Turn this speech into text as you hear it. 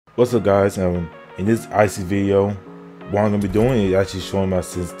What's up, guys? In this IC video, what I'm gonna be doing is actually showing my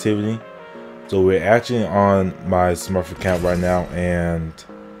sensitivity. So we're actually on my Smurf account right now, and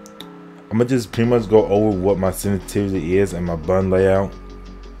I'm gonna just pretty much go over what my sensitivity is and my button layout.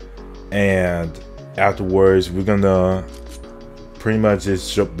 And afterwards, we're gonna pretty much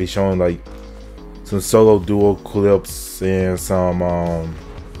just be showing like some solo duo clips and some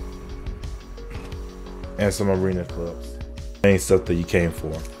arena clips, main stuff that you came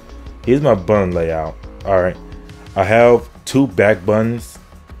for. Here's my button layout. Alright, I have two back buttons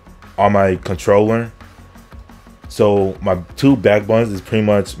on my controller. So my two back buttons is pretty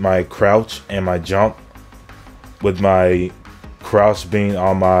much my crouch and my jump, with my crouch being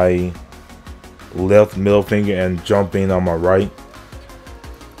on my left middle finger and jump being on my right.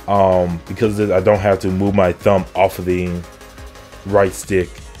 Because I don't have to move my thumb off of the right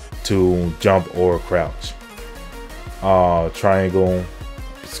stick to jump or crouch. Triangle,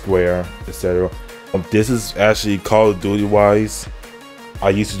 square, etc. This is actually Call of Duty wise. I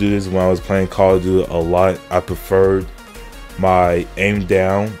used to do this when I was playing Call of Duty a lot. I preferred my aim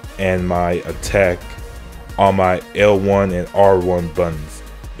down and my attack on my L1 and R1 buttons,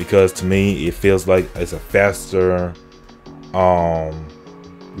 because to me it feels like it's a faster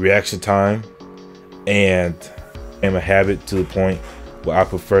reaction time, and I'm a habit to the point where I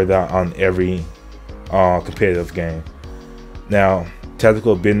prefer that on every competitive game. Now,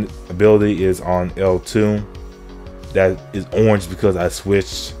 tactical ability is on L2. That is orange because I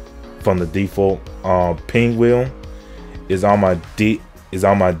switched from the default. Ping wheel is on my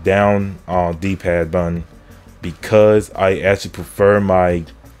down D-pad button, because I actually prefer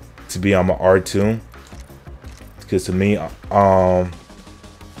to be on my R2, because to me I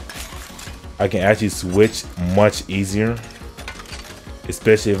can actually switch much easier,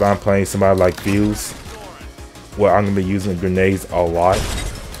 especially if I'm playing somebody like Fuse, where I'm gonna be using grenades a lot.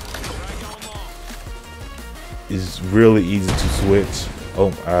 It's really easy to switch. Oh,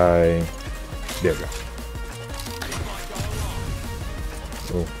 there we go.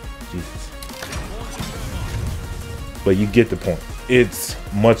 Oh, Jesus. But you get the point. It's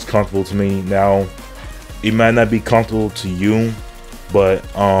much comfortable to me. Now, it might not be comfortable to you, but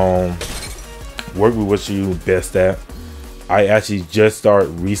work with what you're best at. I actually just started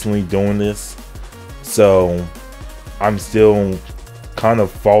recently doing this, so I'm still kind of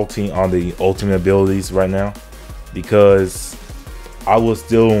faulty on the ultimate abilities right now, because I will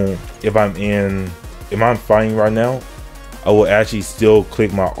still, if I'm fighting right now, I will actually still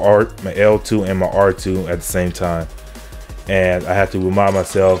click my L2 and my R2 at the same time, and I have to remind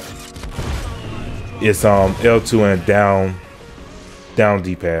myself it's L2 and down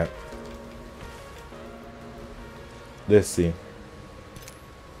D-pad. Let's see.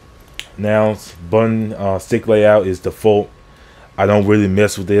 Now, button stick layout is default. I don't really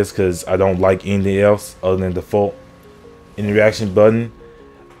mess with this because I don't like anything else other than default. In the reaction button,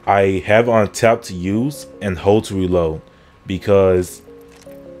 I have on tap to use and hold to reload, because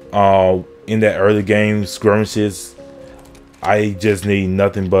in that early game skirmishes, I just need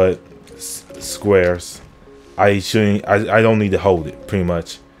nothing but squares. I don't need to hold it, pretty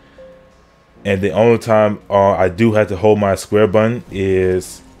much. And the only time I do have to hold my square button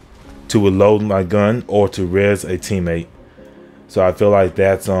is to reload my gun or to res a teammate. So I feel like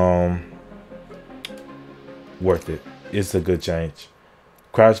that's worth it. It's a good change.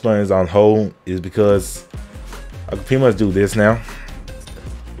 Crouch button is on hold is because I can pretty much do this now,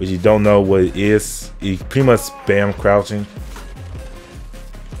 which you don't know what it is. You pretty much spam crouching.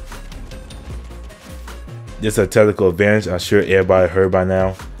 It's a technical advantage. I'm sure everybody heard by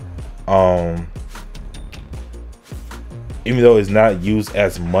now. Even though it's not used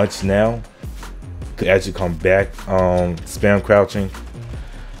as much now, could actually come back spam crouching,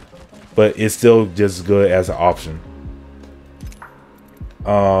 but it's still just as good as an option.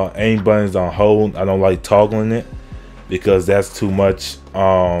 Aim button is on hold. I don't like toggling it because that's too much.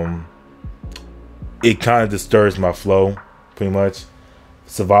 It kind of disturbs my flow, pretty much.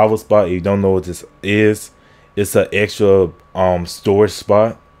 Survival spot, if you don't know what this is, it's an extra storage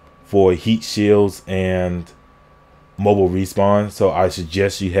spot for heat shields and mobile respawn. So I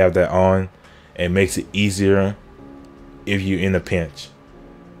suggest you have that on. It makes it easier if you're in a pinch.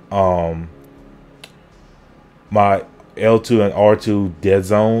 My L2 and R2 dead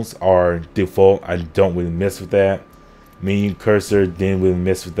zones are default. I don't really mess with that. Menu cursor, didn't really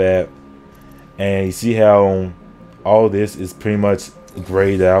mess with that. And you see how all this is pretty much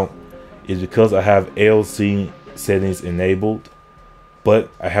grayed out. It's because I have ALC settings enabled,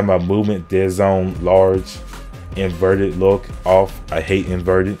 but I have my movement dead zone large, inverted look off. I hate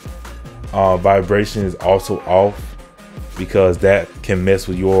inverted. Vibration is also off. because that can mess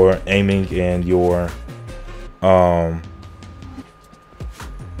with your aiming and your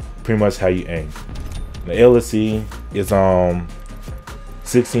pretty much how you aim. The LSE is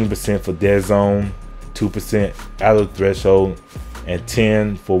 16% for dead zone, 2% out of threshold, and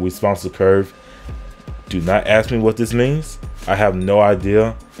 10 for responsive curve. Do not ask me what this means. I have no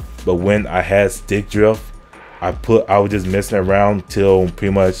idea. But when I had stick drift, I was just messing around till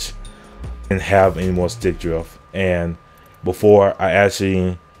pretty much didn't have any more stick drift. And before I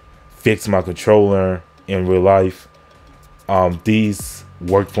actually fixed my controller in real life, these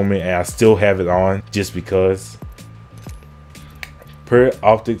worked for me, and I still have it on just because. Per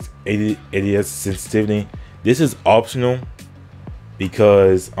optics ADS sensitivity, this is optional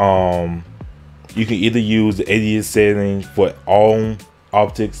because you can either use the ADS setting for all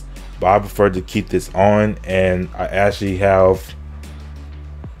optics, but I prefer to keep this on, and I actually have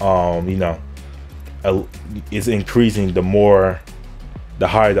you know, it's increasing the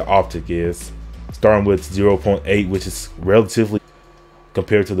higher the optic is, starting with 0.8, which is relatively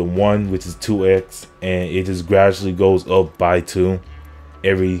compared to the 1, which is 2x, and it just gradually goes up by 2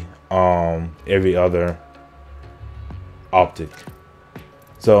 every other optic.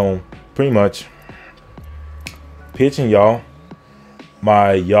 So pretty much pitching, y'all,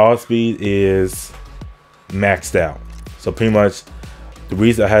 my yaw speed is maxed out. So pretty much the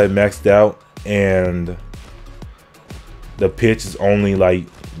reason I had it maxed out and the pitch is only like,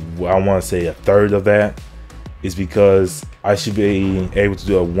 I want to say a third of that, is because I should be able to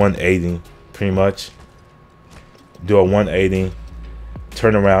do a 180, pretty much do a 180,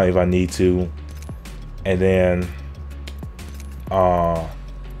 turn around if I need to, and then I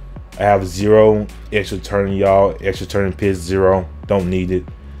have 0 extra turning yaw, extra turning pitch 0, don't need it.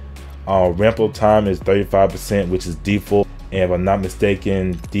 Ramp up time is 35%, which is default, and if I'm not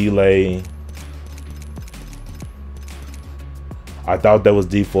mistaken, delay, I thought that was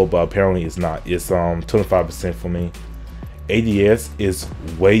default, but apparently it's not. It's 25% for me. ADS is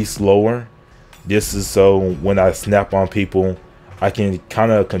way slower. This is so when I snap on people, I can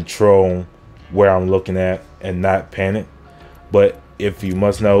kind of control where I'm looking at and not panic. But if you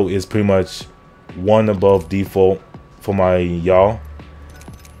must know, it's pretty much 1 above default for my yaw,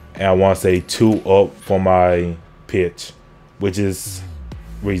 and I want to say 2 up for my pitch, which is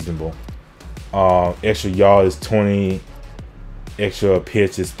reasonable. Extra yaw is 20, extra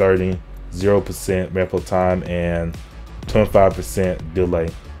pitch is 30, 0% ramp up time, and 25% delay.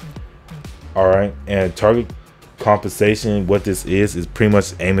 Alright, and target compensation, what this is pretty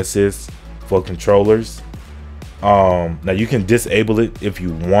much aim assist for controllers. Now you can disable it if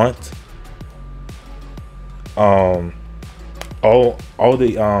you want. All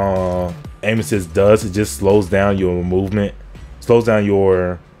the aim assist does, it just slows down your movement, slows down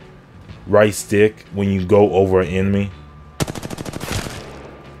your right stick when you go over an enemy.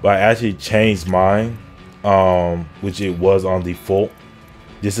 But I actually changed mine, which it was on default.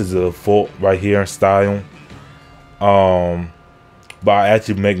 This is the default right here style. But I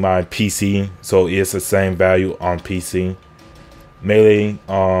actually make mine PC, so it's the same value on PC. Melee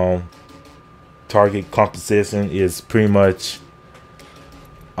target compensation is pretty much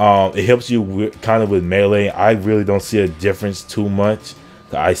it helps you kind of with melee. I really don't see a difference too much.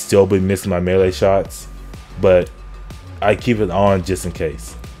 I still been missing my melee shots, but I keep it on just in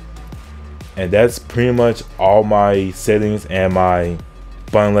case. And that's pretty much all my settings and my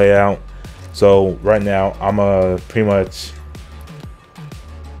button layout. So right now I'm pretty much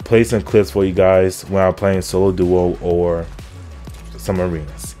play some clips for you guys when I'm playing solo duo or some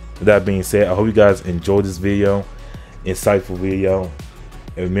arenas. With that being said, I hope you guys enjoyed this video, insightful video,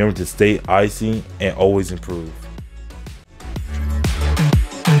 and remember to stay icy and always improve.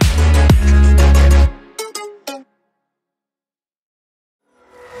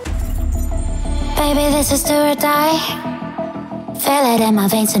 Baby, this is do or die. Feel it in my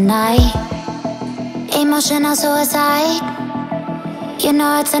veins tonight. Emotional suicide. You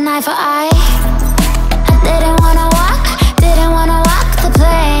know it's an eye for eye. I didn't